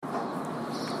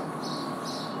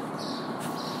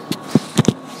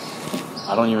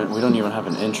We don't even have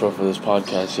an intro for this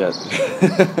podcast yet.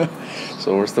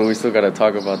 So we still gotta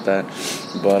talk about that.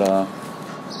 But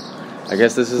I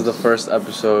guess this is the first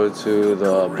episode to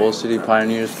the Bull City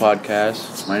Pioneers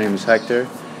podcast. My name is Hector.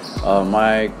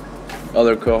 My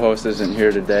other co-host isn't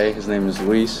here today. His name is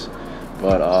Luis.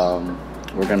 But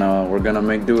we're gonna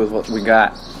make do with what we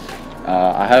got.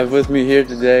 I have with me here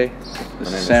today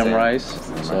Sam Rice.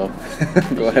 So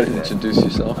go ahead and introduce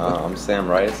yourself. I'm Sam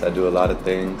Rice. I do a lot of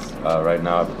things. Right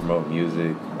now I promote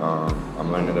music.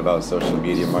 I'm learning about social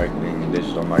media marketing and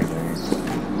digital marketing.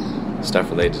 Stuff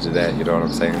related to that, you know what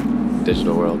I'm saying?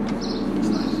 Digital world.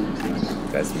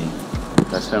 That's me.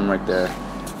 That's him right there.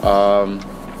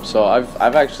 So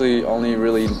I've actually only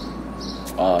really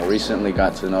recently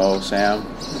got to know Sam.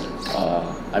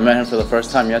 I met him for the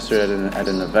first time yesterday at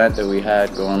an event that we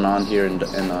had going on here in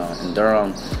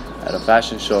Durham at a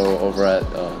fashion show over at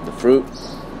The Fruit. I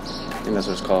think that's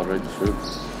what it's called, right? The Fruit?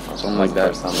 Something like that.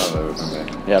 First time I've ever been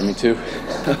there. Yeah, me too.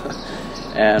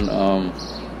 And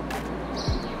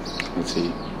let's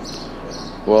see.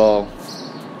 Well,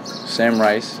 Sam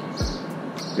Rice,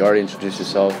 you already introduced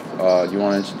yourself. You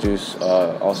want to introduce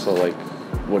also like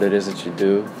what it is that you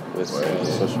do with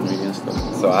social media and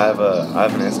stuff? So I have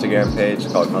an Instagram page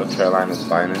called North Carolina's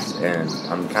Finest, and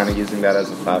I'm kind of using that as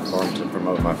a platform to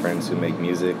promote my friends who make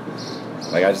music.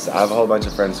 Like I have a whole bunch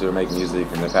of friends who make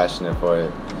music and they're passionate for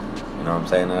it. You know what I'm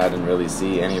saying? And I didn't really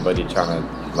see anybody trying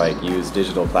to like use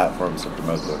digital platforms to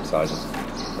promote them, so I just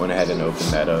went ahead and opened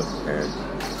that up and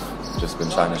just been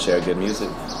trying to share good music.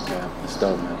 Yeah, it's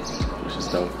dope, man. Which is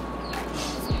dope.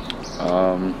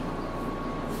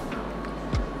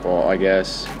 Well, I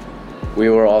guess we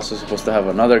were also supposed to have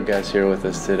another guest here with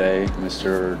us today,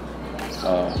 Mr.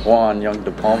 Juan Young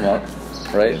De Palma,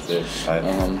 right? Yes, sir.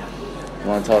 You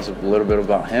want to tell us a little bit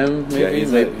about him, maybe? Yeah,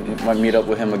 maybe you might meet up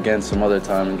with him again some other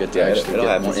time and get to actually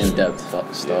get more in-depth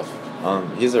stuff.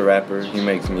 Yeah. He's a rapper. He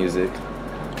makes music.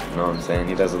 You know what I'm saying?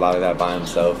 He does a lot of that by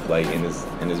himself, like in his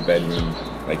bedroom.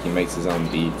 Like he makes his own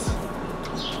beats.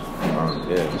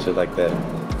 Yeah, shit like that.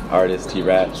 Artist. He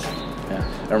raps. Yeah.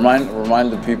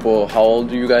 Remind the people how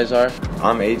old you guys are.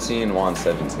 I'm 18, Juan's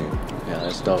 17. Yeah,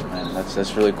 that's dope, man.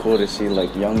 That's really cool to see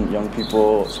like young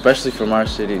people, especially from our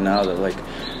city now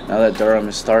that Durham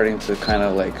is starting to kind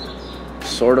of like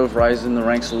sort of rise in the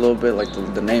ranks a little bit. Like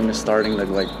the name is starting to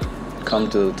like come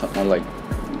to like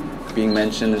being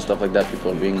mentioned and stuff like that.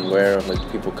 People are being aware of like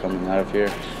people coming out of here.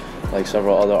 Like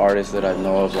several other artists that I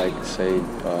know of, like say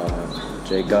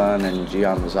Jay Gunn and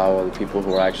Gian Mazawa, the people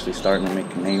who are actually starting to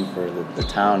make a name for the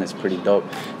town. It's pretty dope,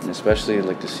 and especially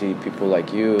like to see people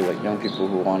like you, like young people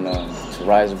who want to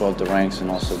rise above the ranks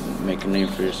and also make a name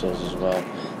for yourselves as well.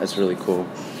 That's really cool.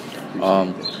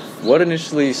 What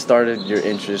initially started your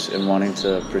interest in wanting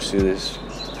to pursue this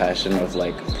passion of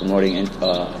like promoting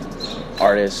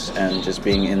artists and just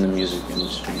being in the music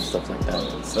industry and stuff like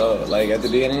that? So like at the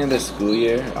beginning of the school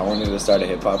year, I wanted to start a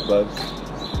hip hop club,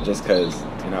 just because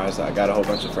I got a whole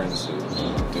bunch of friends who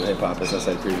do hip hop, as I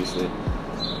said previously.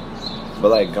 But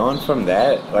like going from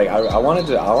that, like I wanted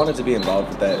to be involved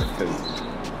with that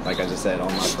because, like I just said, all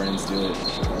my friends do it,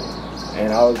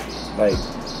 and I was like,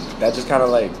 that just kind of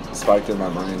like sparked in my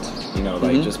mind,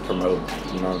 like just promote,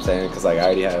 you know what I'm saying? Because like I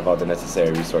already have all the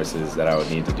necessary resources that I would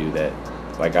need to do that.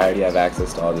 Like I already have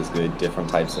access to all this good different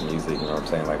types of music, you know what I'm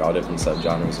saying? Like all different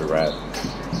subgenres of rap.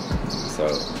 So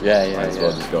might as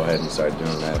well just go ahead and start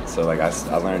doing that. So like I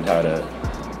learned how to,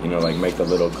 like make the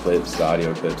little clips, the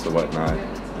audio clips or whatnot.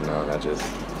 And I just,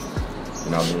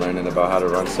 I've been learning about how to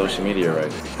run social media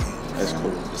right. That's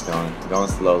cool. Just going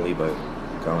slowly but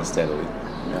going steadily.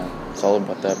 Yeah, it's all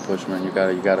about that push, man. You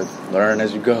gotta learn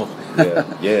as you go.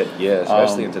 yeah.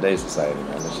 Especially in today's society,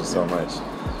 man. There's just so much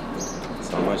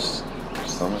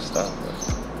stuff.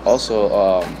 Bro. Also,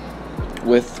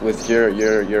 with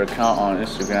your account on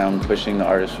Instagram pushing the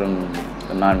artists from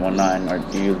the 919, or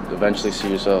do you eventually see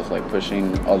yourself like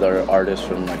pushing other artists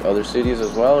from like other cities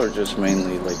as well, or just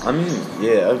mainly like? I mean,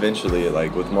 yeah, eventually,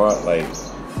 like with more like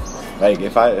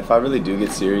if I really do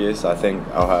get serious, I think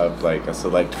I'll have like a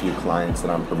select few clients that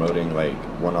I'm promoting like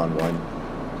one-on-one,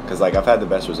 because like I've had the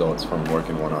best results from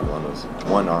working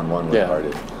one-on-one with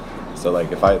artists. So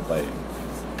like if I like.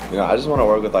 I just want to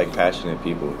work with like passionate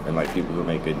people and like people who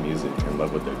make good music and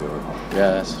love what they're doing.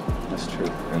 Yeah, that's true.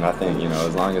 And I think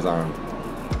as long as I'm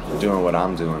doing what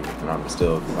I'm doing and I'm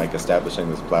still like establishing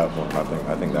this platform,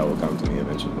 I think that will come to me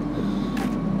eventually.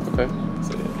 Okay.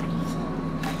 So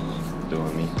yeah,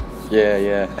 doing me.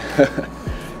 Yeah.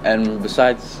 And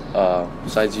besides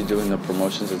you doing the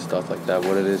promotions and stuff like that,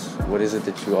 what is it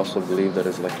that you also believe that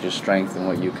is like your strength and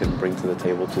what you can bring to the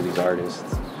table to these artists?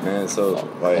 Man, so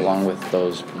like along with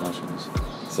those promotions.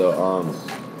 So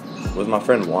with my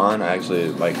friend Juan, I actually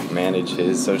like manage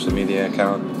his social media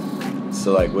account.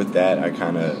 So like with that, I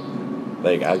kind of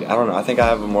like I don't know. I think I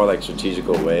have a more like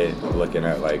strategical way of looking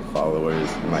at like followers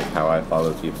and like how I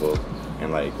follow people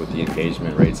and like with the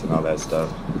engagement rates and all that stuff.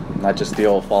 Not just the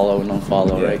old follow and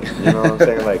unfollow, Yeah, right? you know what I'm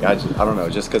saying? Like I don't know.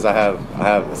 Just because I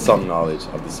have some knowledge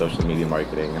of the social media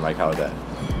marketing and like how that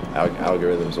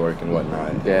algorithms work and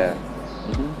whatnot. Yeah.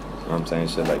 You know what I'm saying?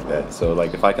 Shit like that. So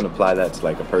like if I can apply that to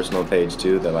like a personal page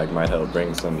too, that like might help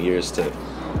bring some new ears to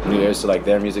like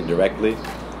their music directly.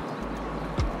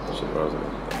 Shit, where was it?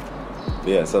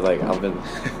 Yeah, so like I've been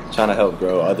trying to help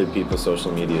grow other people's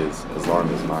social medias as long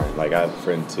as mine. Like I have a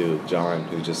friend too, John,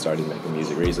 who just started making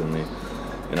music recently,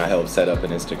 and I helped set up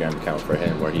an Instagram account for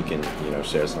him where he can, you know,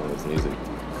 share some of his music.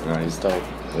 You know, he's Dope.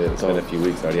 Yeah, it's been a few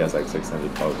weeks already. He has like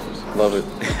 600 followers. Love it.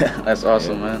 That's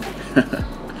awesome, Yeah. man.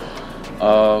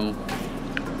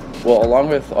 Well, along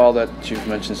with all that you've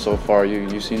mentioned so far,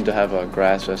 you seem to have a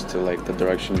grasp as to like the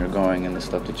direction you're going and the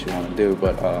stuff that you want to do.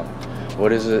 But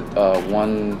what is it?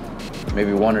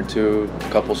 Maybe one or two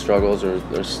couple struggles or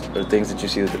things that you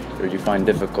see or you find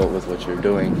difficult with what you're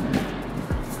doing?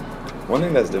 One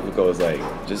thing that's difficult is like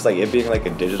just like it being like a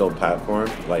digital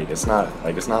platform. Like it's not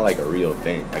like a real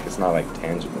thing. Like it's not like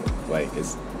tangible. Like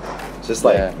it's just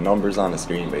like numbers on a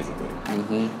screen basically.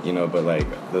 Mm-hmm. You know, but like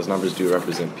those numbers do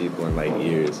represent people in like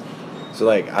years. So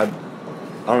like I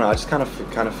don't know. I just kind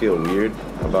of feel weird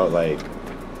about like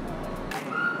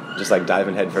just like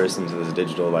diving headfirst into this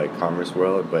digital like commerce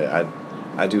world. But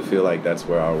I do feel like that's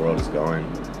where our world is going.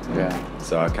 Yeah.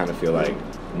 So I kind of feel like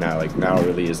now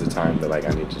really is the time that like I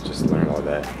need to just learn all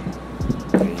that.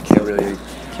 You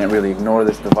can't really ignore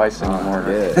this device anymore.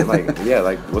 Yeah,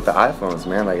 like with the iPhones,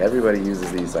 man, like everybody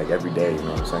uses these like every day, you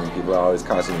know what I'm saying? People are always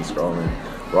constantly scrolling.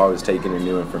 We're always taking in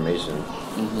new information.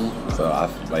 Mm-hmm.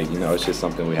 So it's just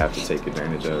something we have to take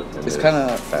advantage of in It's this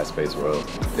kinda- fast-paced world.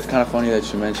 It's kind of funny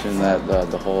that you mentioned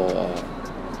that the whole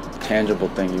tangible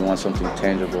thing. You want something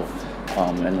tangible,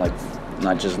 and like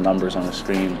not just numbers on a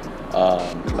screen.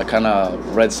 I kind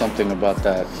of read something about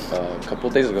that a couple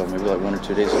of days ago, maybe like 1 or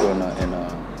 2 days ago.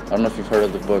 I don't know if you've heard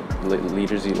of the book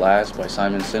 "Leaders Eat Last" by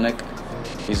Simon Sinek.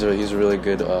 He's a really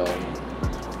good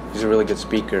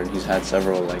speaker, and he's had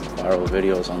several like viral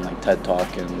videos on like TED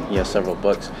Talk, and he has several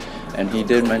books. And he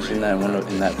did mention that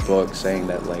in that book, saying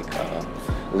that like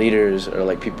leaders or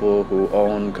like people who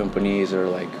own companies or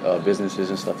like businesses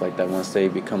and stuff like that, once they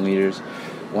become leaders,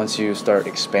 once you start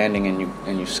expanding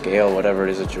and you scale whatever it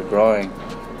is that you're growing,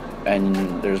 and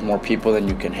there's more people than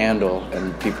you can handle,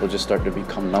 and people just start to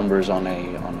become numbers on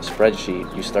a spreadsheet,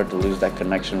 you start to lose that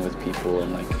connection with people,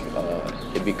 and like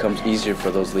it becomes easier for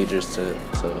those leaders to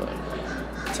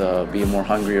be more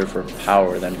hungrier for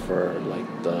power than for like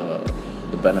the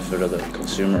benefit of the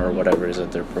consumer or whatever it is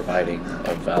that they're providing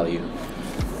of value.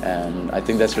 And I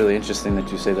think that's really interesting that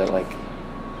you say that like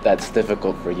that's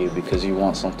difficult for you because you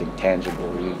want something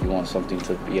tangible. You want something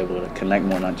to be able to connect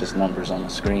more, not just numbers on the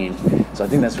screen. So I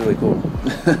think that's really cool.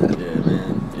 Yeah,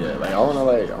 man. Yeah, like I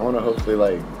wanna hopefully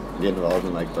like get involved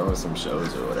in like throwing some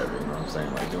shows or whatever. You know what I'm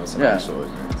saying? Like doing some actual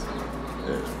events.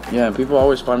 Yeah, and people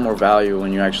always find more value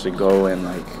when you actually go and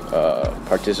like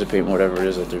participate in whatever it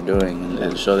is that they're doing,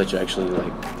 and show that you actually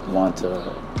like want to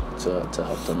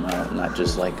help them out, not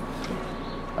just like.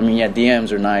 I mean, yeah,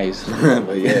 DMs are nice,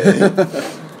 but yeah.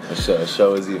 A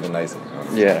show is even nicer.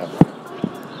 Yeah.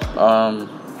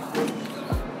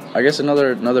 I guess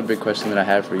another big question that I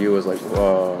had for you was like,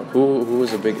 who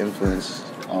was a big influence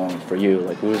for you?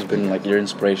 Like, who's been like your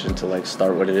inspiration to like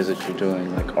start what it is that you're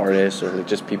doing? Like artists or like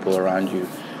just people around you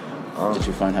that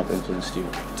you find have influenced you?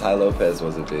 Ty Lopez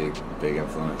was a big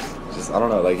influence. Just I don't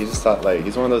know, like he just thought like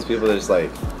he's one of those people that's like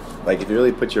if you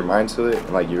really put your mind to it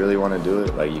and like you really want to do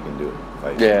it, like you can do it.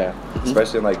 Like yeah.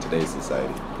 Especially in like today's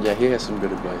society. Yeah, he has some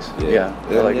good advice. Yeah.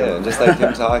 And just like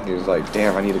him talking, it's like,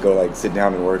 damn, I need to go like sit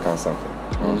down and work on something.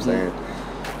 You know what I'm saying?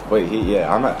 Wait,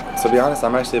 to be honest,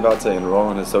 I'm actually about to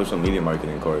enroll in a social media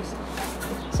marketing course.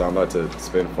 So I'm about to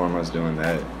spend 4 months doing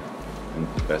that,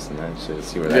 invest in that shit,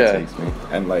 see where that takes me.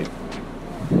 And like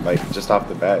just off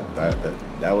the bat,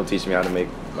 that will teach me how to make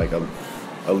like a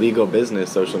legal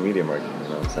business social media marketing. You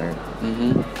know what I'm saying?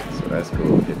 Mm-hmm. So that's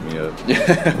cool. Hit me up.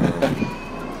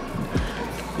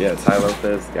 Yeah, Ty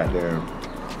Lopez, goddamn,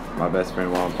 my best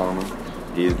friend Juan Palmer.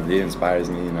 He inspires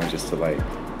me, you know, just to like,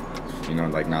 you know,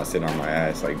 like not sit on my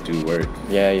ass, like do work.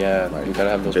 Yeah. Like, you gotta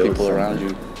have those people around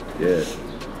you. Yeah.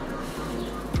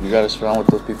 You gotta surround with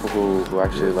those people who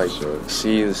actually like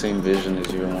see the same vision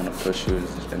as you and want to push you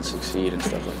and succeed and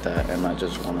stuff like that, and not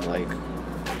just want to like,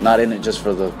 not in it just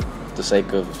for the the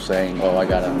sake of saying, oh, I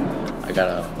got a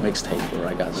mixtape or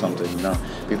I got something. You know,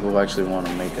 people who actually want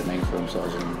to make a name for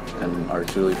themselves and are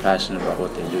truly passionate about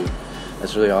what they do.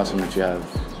 That's really awesome that you have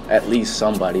at least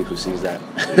somebody who sees that.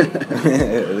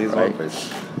 At least right? one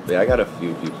person. Yeah, I got a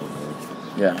few people, man.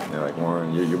 Yeah. Yeah, like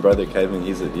Warren, your brother Kevin,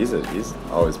 he's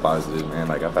always positive, man.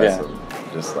 Like I've had some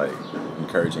just like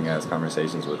encouraging ass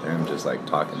conversations with him, just like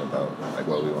talking about like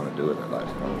what we want to do with our life.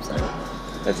 You know what I'm saying?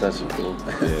 That's actually cool.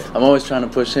 Yeah. I'm always trying to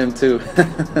push him too.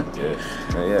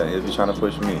 Yeah, he'll be trying to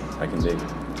push me. I can dig it.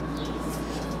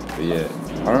 But yeah,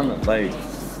 I don't know, like,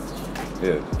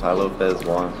 Ty Lopez,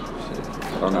 Juan. Shit.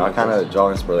 I don't know. I kind of draw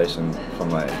inspiration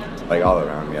from like all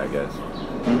around me, I guess.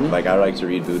 Mm-hmm. Like I like to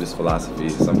read Buddhist philosophy.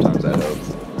 Sometimes that helps.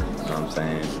 You know what I'm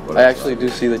saying? I actually do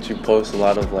see that you post a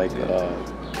lot of like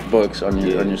books on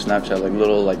your Snapchat, like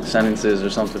little like sentences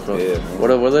or something. From what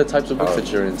are the types of books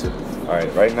that you're into? All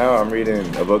right now I'm reading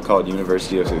a book called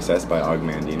University of Success by Og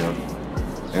Mandino,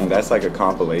 and that's like a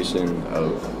compilation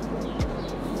of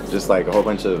just like a whole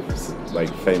bunch of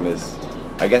like famous,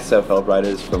 I guess, self-help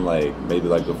writers from like maybe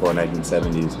like before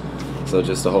 1970s. So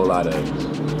just a whole lot of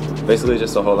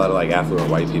like affluent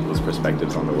white people's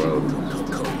perspectives on the world.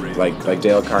 Like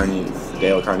Dale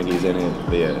Carnegie's in it.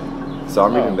 But yeah. So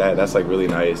I'm reading that. That's like really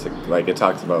nice. Like it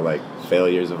talks about like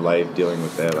failures of life, dealing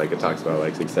with that. Like it talks about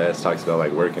like success, talks about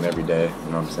like working every day.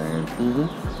 You know what I'm saying? Mm-hmm.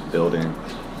 Building.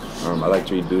 I like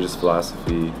to read Buddhist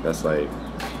philosophy. That's like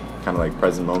kind of like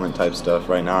present moment type stuff.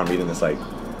 Right now I'm reading this like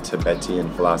Tibetan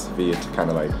philosophy. It's kind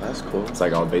of like, that's cool. It's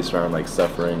like all based around like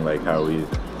suffering, like how we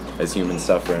as humans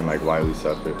suffer and like why we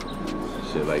suffer.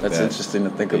 Shit like that's that. interesting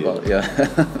to think about. Yeah.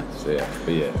 So yeah,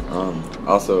 but yeah.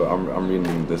 Also, I'm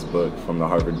reading this book from the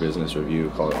Harvard Business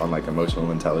Review called On like Emotional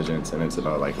Intelligence, and it's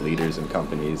about like leaders and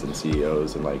companies and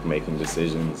CEOs and like making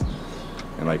decisions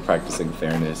and like practicing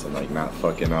fairness and like not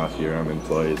fucking off your own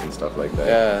employees and stuff like that.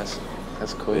 Yeah,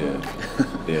 that's cool.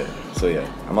 Yeah. So yeah,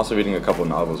 I'm also reading a couple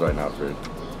novels right now for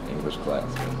English class.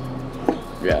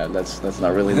 Yeah, that's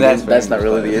not really that's not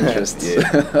really the interest.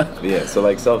 Yeah. So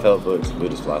like self-help books,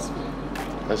 Buddhist philosophy.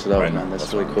 That's dope, man.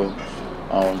 That's really cool.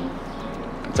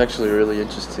 It's actually really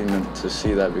interesting to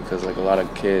see that because like a lot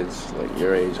of kids like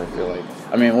your age, I feel like.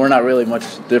 I mean, we're not really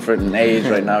much different in age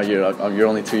right now. You're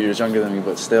only 2 years younger than me,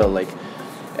 but still, like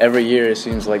every year it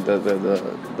seems like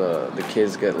the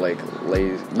kids get like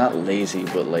lazy, not lazy,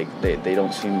 but like they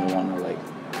don't seem to want to like.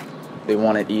 They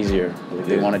want it easier. Like,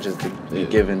 they want it just to be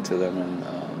given to them, and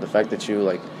the fact that you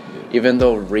like, even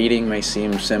though reading may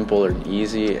seem simple or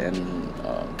easy, and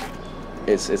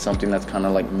it's something that's kind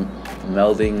of like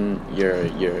melding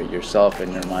yourself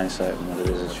and your mindset and what it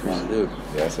is that you want to do.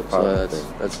 Yeah, it's a powerful thing.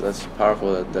 That's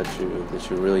powerful that you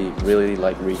really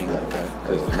like reading like that.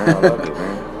 Man, I love it,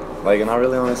 man. Like, and I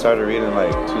really only started reading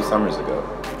like 2 summers ago.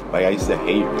 Like I used to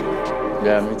hate reading.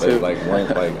 Yeah, me too. Like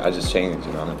I just changed,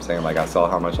 you know what I'm saying? Like I saw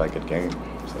how much I could gain.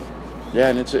 So. Yeah,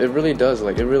 and it really does.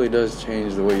 Like it really does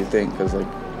change the way you think. Cause like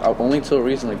only till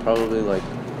recently, probably like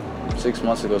 6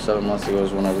 months ago, 7 months ago,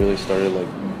 is when I really started like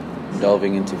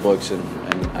delving into books and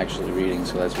actually reading.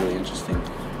 So that's really interesting.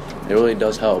 It really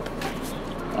does help.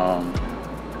 Man,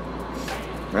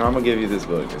 I'm gonna give you this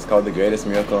book. It's called The Greatest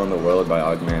Miracle in the World by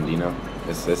Og Mandino.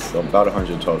 It's about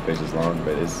 112 pages long,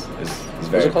 but it's very.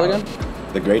 What's it called again?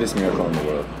 The Greatest Miracle in the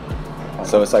World.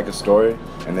 So it's like a story,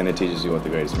 and then it teaches you what the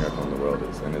greatest miracle in the world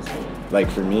is. And it's like,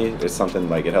 for me, it's something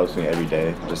like it helps me every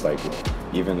day. Just like,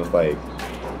 even with like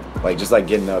just like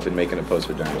getting up and making a post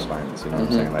for Diners Finance. You know what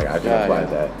I'm saying? Like I can apply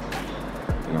that.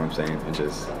 You know what I'm saying? And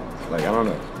just like I don't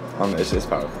know. It's just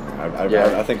powerful.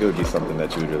 I think it would be something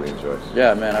that you would really enjoy.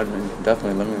 Yeah, man.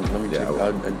 Definitely. Let me check.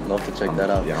 I'd love to check that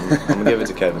out. Yeah, I'm gonna give it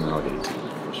to Kevin, and I'll get it to you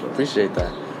for sure. Appreciate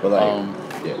that. But like,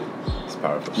 it's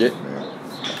powerful shit, man.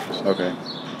 Okay.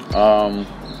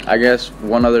 I guess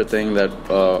one other thing that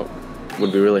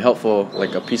would be really helpful,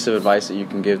 like a piece of advice that you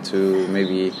can give to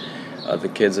maybe the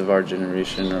kids of our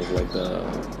generation, or like the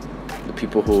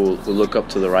people who look up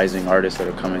to the rising artists that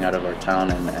are coming out of our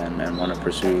town and want to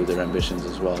pursue their ambitions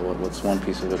as well. What's one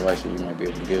piece of advice that you might be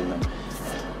able to give them?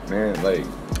 Man, like,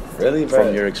 really,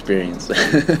 from your experience.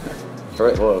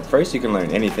 Well, first you can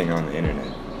learn anything on the internet.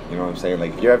 You know what I'm saying?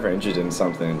 Like, if you're ever interested in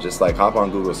something, just like hop on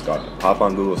Google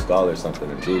Scholar or something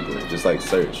and Google it. Just like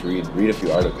search, read a few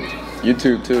articles.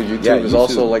 YouTube too. YouTube is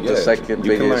also like the second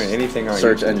biggest learn anything on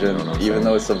search YouTube, engine. you know Even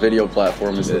though it's a video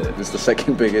platform, it's the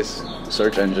second biggest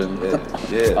search engine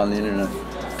on the internet.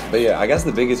 But yeah, I guess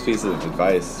the biggest piece of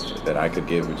advice that I could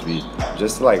give would be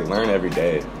just to like learn every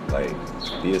day. Like,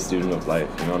 be a student of life.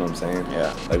 You know what I'm saying?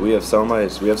 Yeah. Like we have so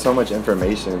much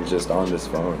information just on this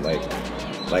phone. Like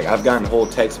I've gotten whole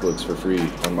textbooks for free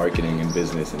on marketing and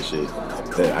business and shit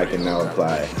that I can now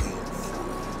apply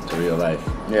to real life.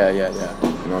 Yeah. You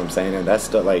know what I'm saying? And that's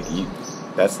stuff like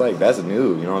that's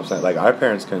new. You know what I'm saying? Like our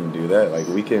parents couldn't do that. Like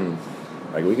we can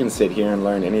sit here and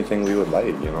learn anything we would like.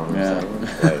 You know what I'm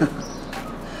saying? Like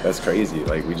that's crazy.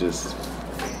 Like we just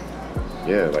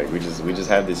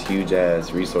have this huge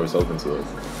ass resource open to us.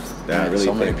 I really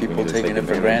so many people taking it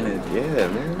for granted. Yeah,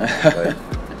 man. Like,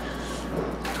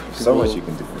 so much you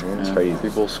can do, man. It's crazy.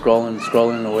 People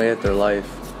scrolling away at their life,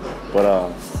 but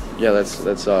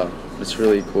it's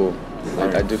really cool.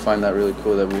 Like I do find that really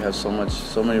cool that we have so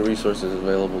many resources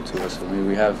available to us. I mean,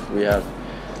 we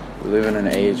live in an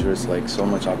age where it's like so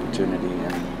much opportunity,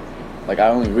 and like I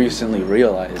only recently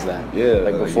realized that. Yeah.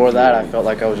 Like before that, I felt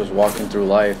like I was just walking through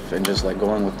life and just like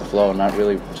going with the flow, not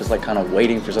really just like kind of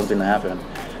waiting for something to happen.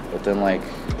 But then like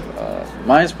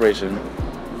my inspiration,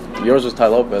 yours was Ty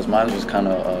Lopez, mine was kind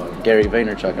of Gary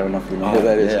Vaynerchuk. I don't know if you know who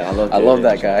that is. Yeah, I love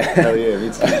that guy. Hell yeah,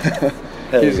 me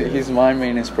too. He's my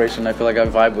main inspiration. I feel like I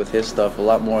vibe with his stuff a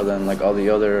lot more than like all the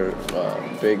other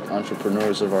big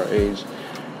entrepreneurs of our age.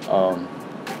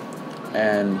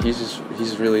 And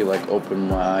he's really like opened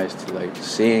my eyes to like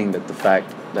seeing that the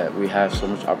fact that we have so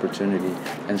much opportunity.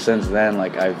 And since then,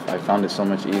 like I found it so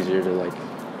much easier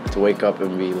to wake up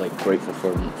and be like grateful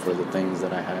for the things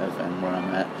that I have and where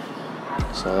I'm at.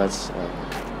 So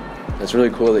that's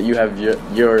really cool that you have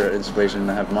your inspiration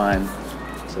and I have mine.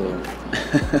 So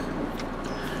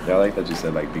yeah, I like that you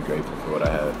said like be grateful for what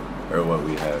I have or what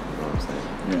we have. You know what I'm saying?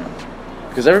 Yeah.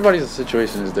 Because everybody's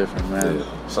situation is different, man.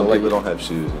 Yeah. Some people don't have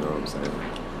shoes. You know what I'm saying?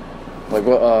 Like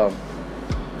what?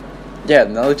 Yeah.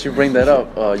 Now that you bring that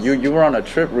up, you were on a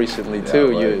trip recently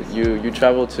too. You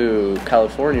traveled to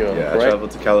California. Yeah, correct? I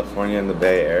traveled to California in the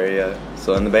Bay Area.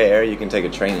 So in the Bay Area, you can take a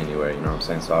train anywhere. You know what I'm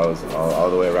saying? So I was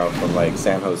all the way around from like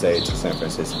San Jose to San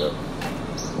Francisco.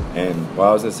 And while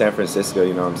I was in San Francisco,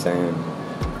 you know what I'm saying,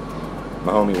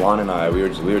 my homie Juan and I, we were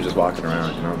just walking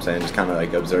around, you know what I'm saying, just kind of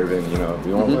like observing, you know,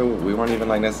 we weren't even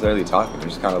like necessarily talking, we were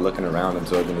just kind of looking around,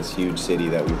 absorbing this huge city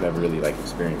that we've never really like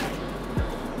experienced,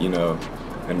 you know,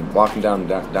 and walking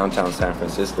downtown San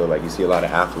Francisco, like you see a lot of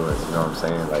affluence, you know what I'm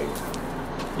saying, like,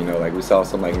 you know, like we saw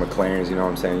some like McLarens, you know what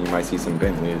I'm saying, you might see some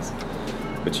Bentleys,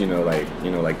 but you know, like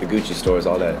the Gucci stores,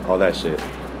 all that shit.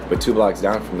 But 2 blocks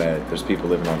down from that, there's people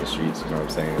living on the streets, you know what I'm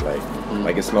saying?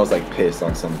 Like it smells like piss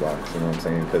on some blocks, you know what I'm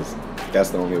saying? Because that's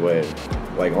the only way,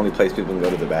 like, only place people can go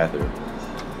to the bathroom.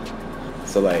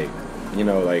 So, like, you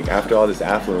know, like, after all this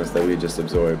affluence that we just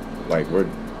absorbed, like, we're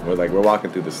walking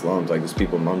through the slums. Like, there's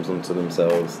people mumbling to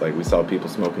themselves. Like, we saw people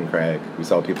smoking crack. We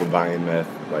saw people buying meth.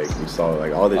 Like, we saw,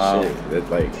 like, all this shit that,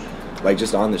 like,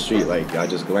 just on the street. Like, I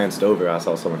just glanced over, I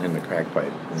saw someone hitting a crack pipe,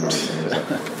 you know what I'm saying? It was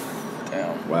like,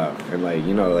 damn. Wow. And like,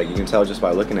 you know, like you can tell just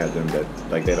by looking at them that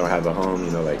like they don't have a home,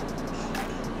 you know, like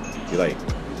you like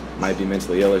might be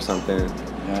mentally ill or something.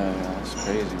 Yeah, that's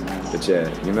crazy, man. But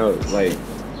yeah, you know, like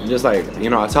just like, you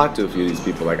know, I talked to a few of these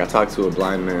people. Like I talked to a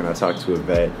blind man, I talked to a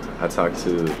vet, I talked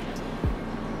to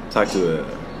a,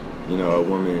 you know, a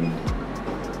woman.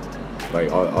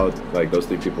 Like all like those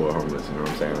 3 people were homeless, you know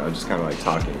what I'm saying? I was just kind of like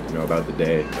talking, you know, about the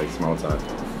day, like small talk.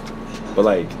 But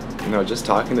like, you know, just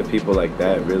talking to people like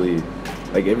that really,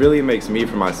 like it really makes me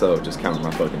for myself just count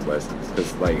my fucking blessings.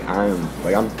 Cause like I'm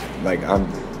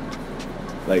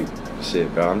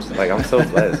shit, bro. I'm so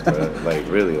blessed, bro. Like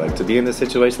really, like to be in the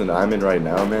situation that I'm in right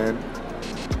now, man.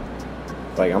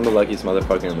 Like I'm the luckiest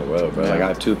motherfucker in the world, bro. Yeah. Like I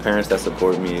have 2 parents that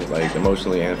support me, like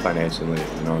emotionally and financially.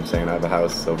 You know what I'm saying? I have a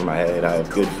house over my head. I have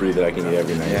good food that I can eat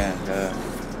every night. Yeah.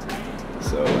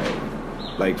 So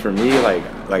like for me, like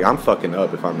I'm fucking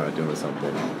up if I'm not doing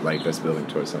something like that's building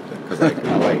towards something. Cause like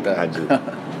I like that. I just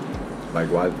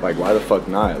why the fuck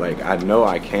not? Like I know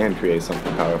I can create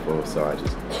something powerful, so I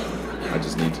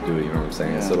just need to do it. You know what I'm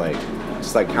saying? Yeah. So like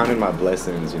just like counting my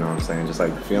blessings. You know what I'm saying? Just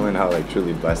like feeling how like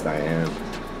truly blessed I am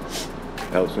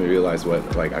helps me realize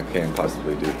what like I can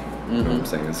possibly do. You know what I'm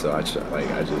saying? So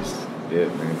yeah,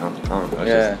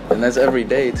 man. And that's every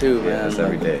day too, man. Yeah, it's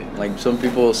every day. Like some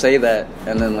people say that,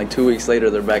 and then like 2 weeks later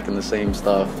they're back in the same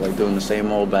stuff, like doing the same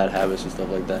old bad habits and stuff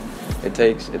like that. It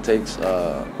takes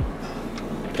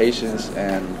patience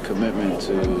and commitment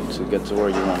to get to where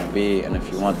you want to be, and if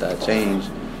you want that change,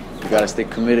 you gotta stay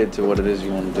committed to what it is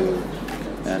you want to do.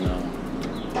 And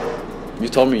you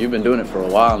told me you've been doing it for a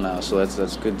while now, so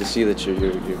that's good to see that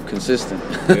you're consistent.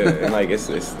 Yeah, and like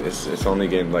it's only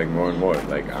getting like more and more.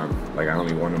 Like I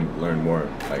only want to learn more.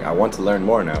 Like I want to learn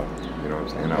more now. You know what I'm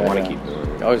saying? I want to keep doing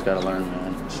it. You always gotta learn,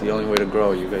 man. It's the only way to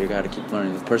grow. You gotta keep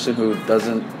learning. The person who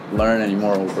doesn't learn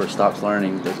anymore or stops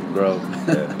learning doesn't grow.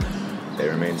 Yeah. They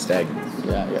remain stagnant.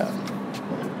 Yeah.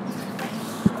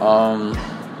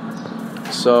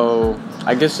 So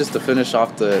I guess just to finish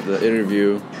off the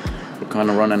interview, we're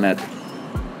kind of running at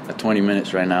at 20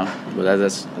 minutes right now, but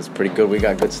that's pretty good. We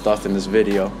got good stuff in this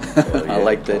video. Yeah. I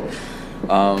liked it.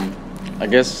 I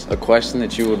guess a question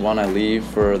that you would want to leave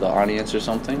for the audience or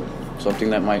something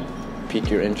that might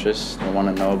pique your interest or want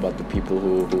to know about the people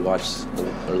who watch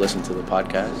or listen to the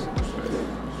podcast.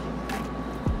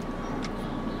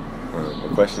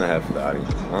 A question I have for the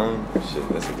audience.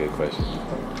 That's a good question.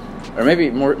 Or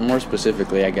maybe more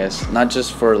specifically, I guess, not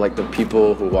just for like the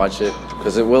people who watch it,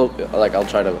 because it will, like, I'll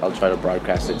try to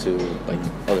broadcast it to like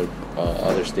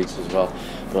other states as well,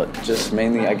 but just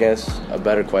mainly, I guess, a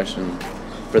better question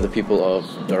for the people of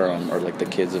Durham, or like the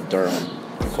kids of Durham,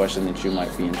 a question that you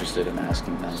might be interested in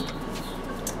asking them.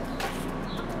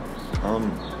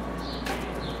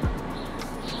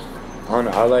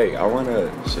 I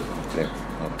wanna. Shit. Yeah.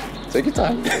 Take your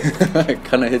time. I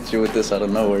kind of hit you with this out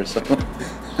of nowhere, so.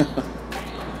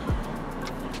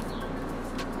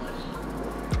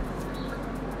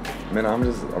 Man, I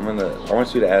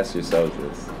want you to ask yourselves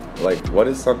this. Like, what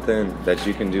is something that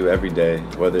you can do every day,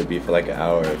 whether it be for like an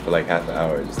hour, for like half an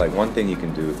hour, just like one thing you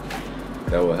can do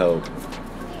that will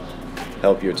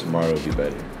help your tomorrow be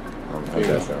better. How's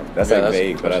that sound? That's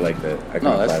vague, but I like that.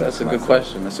 No, that's a good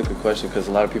question. That's a good question, because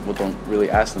a lot of people don't really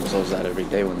ask themselves that every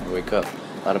day when they wake up.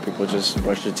 A lot of people just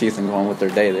brush their teeth and go on with their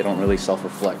day. They don't really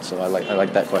self-reflect. So I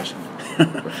like that question.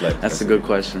 That's a good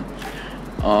question.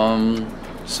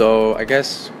 So I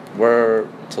guess to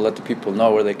let the people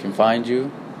know where they can find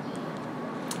you.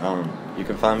 You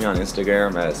can find me on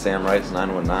Instagram at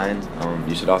samrice919.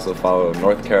 You should also follow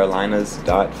North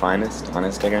Carolina's.finest on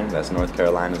Instagram. That's North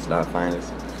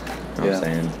Carolina's.finest. You know what I'm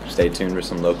saying? Stay tuned for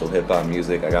some local hip hop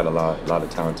music. I got a lot of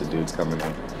talented dudes coming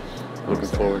up. Looking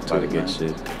forward to it. Good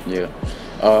shit. Yeah.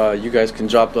 You guys can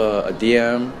drop a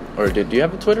DM, or do you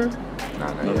have a Twitter?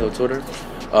 No Twitter.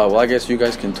 Well, I guess you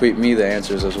guys can tweet me the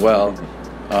answers as well.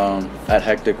 At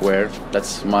HecticWare.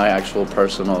 That's my actual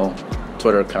personal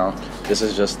Twitter account. This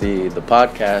is just the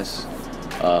podcast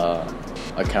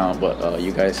account, but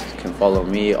you guys can follow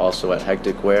me also at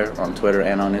HecticWare on Twitter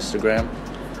and on Instagram.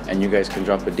 And you guys can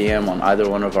drop a DM on either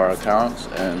one of our accounts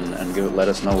and let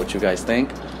us know what you guys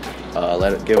think.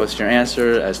 Give us your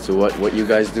answer as to what you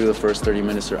guys do the first 30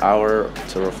 minutes or hour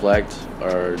to reflect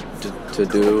or to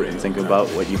do and think about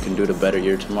what you can do to better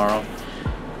your tomorrow.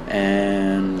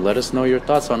 And let us know your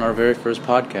thoughts on our very first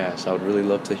podcast. I would really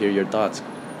love to hear your thoughts.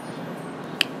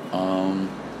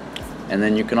 And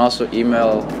then you can also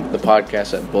email the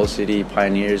podcast at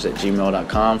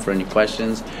bullcitypioneers@gmail.com for any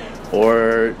questions,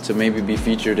 or to maybe be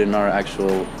featured in our next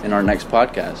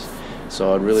podcast.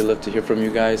 So I'd really love to hear from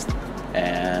you guys,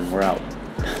 and we're out.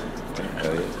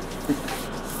 Hell yeah.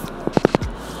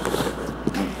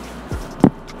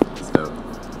 It's dope.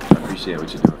 I appreciate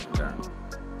what you're doing.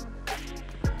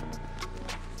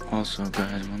 Also,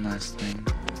 guys, one last thing.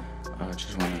 I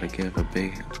just wanted to give a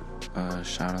big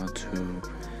shout out to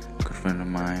a good friend of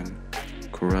mine,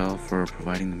 Corel, for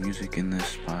providing the music in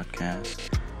this podcast.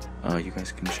 You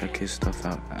guys can check his stuff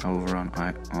out over on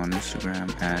Instagram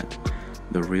at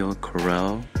The Real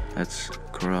Corel. That's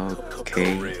Corel,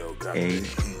 Karel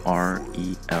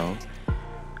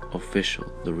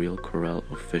official. The Real Corel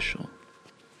official.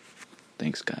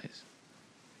 Thanks, guys.